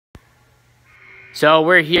So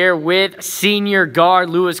we're here with senior guard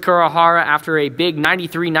Louis Kurihara after a big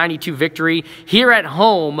 93-92 victory here at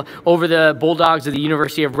home over the Bulldogs of the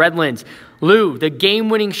University of Redlands. Lou, the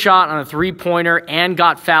game-winning shot on a three-pointer and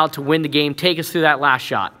got fouled to win the game. Take us through that last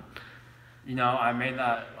shot. You know, I made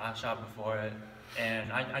that last shot before it,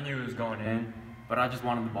 and I knew it was going in, but I just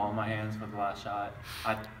wanted the ball in my hands for the last shot.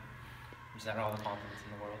 I just had all the confidence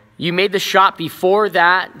in the world. You made the shot before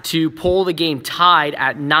that to pull the game tied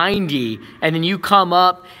at 90, and then you come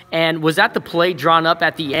up, and was that the play drawn up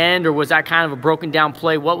at the end, or was that kind of a broken down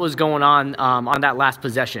play? What was going on that last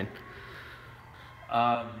possession?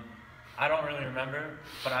 I don't really remember,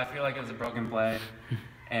 but I feel like it was a broken play,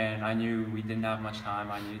 and I knew we didn't have much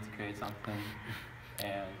time. I needed to create something,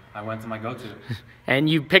 and I went to my go-to. And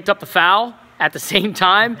you picked up the foul at the same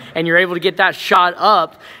time, and you're able to get that shot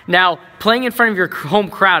up. Now, playing in front of your home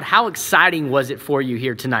crowd, how exciting was it for you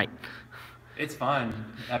here tonight? It's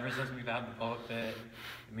fun. Ever since we've had the pulpit,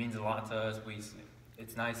 it means a lot to us.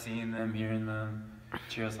 It's nice seeing them, hearing them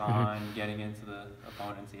cheer us on, getting into the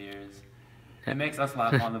opponent's ears. It makes us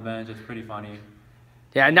laugh on the bench. It's pretty funny.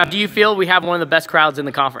 Yeah, now do you feel we have one of the best crowds in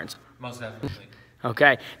the conference? Most definitely.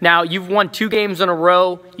 Okay. Now, you've won 2 games in a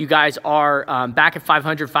row. You guys are back at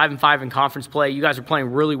 500, 5-5 in conference play. You guys are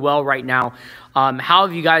playing really well right now. How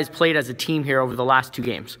have you guys played as a team here over the last 2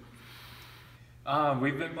 games?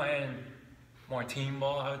 We've been playing more team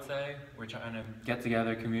ball, I would say. We're trying to get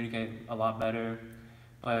together, communicate a lot better,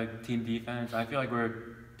 play team defense. I feel like we're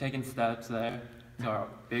taking steps there to our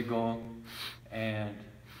big goal, and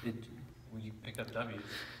we picked up W's.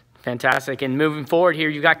 Fantastic. And moving forward here,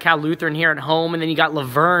 you got Cal Lutheran here at home, and then you got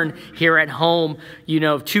Laverne here at home. You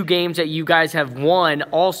know, 2 games that you guys have won.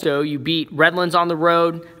 Also, you beat Redlands on the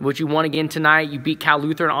road, which you won again tonight. You beat Cal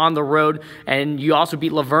Lutheran on the road, and you also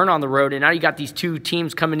beat Laverne on the road. And now you got these 2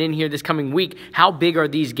 teams coming in here this coming week. How big are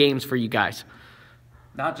these games for you guys?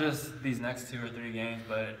 Not just these next 2 or 3 games,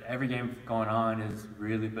 but every game going on is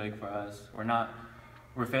really big for us. We're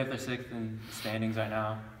 5th or 6th in standings right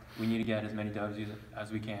now. We need to get as many W's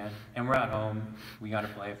as we can. And we're at home. We got to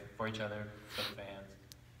play for each other, for the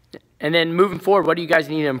fans. And then moving forward, what do you guys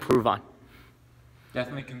need to improve on?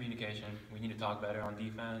 Definitely communication. We need to talk better on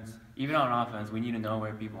defense. Even on offense, we need to know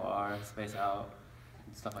where people are, space out,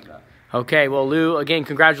 and stuff like that. Okay, well, Lou, again,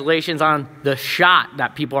 congratulations on the shot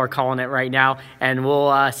that people are calling it right now. And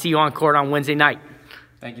we'll see you on court on Wednesday night.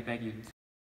 Thank you.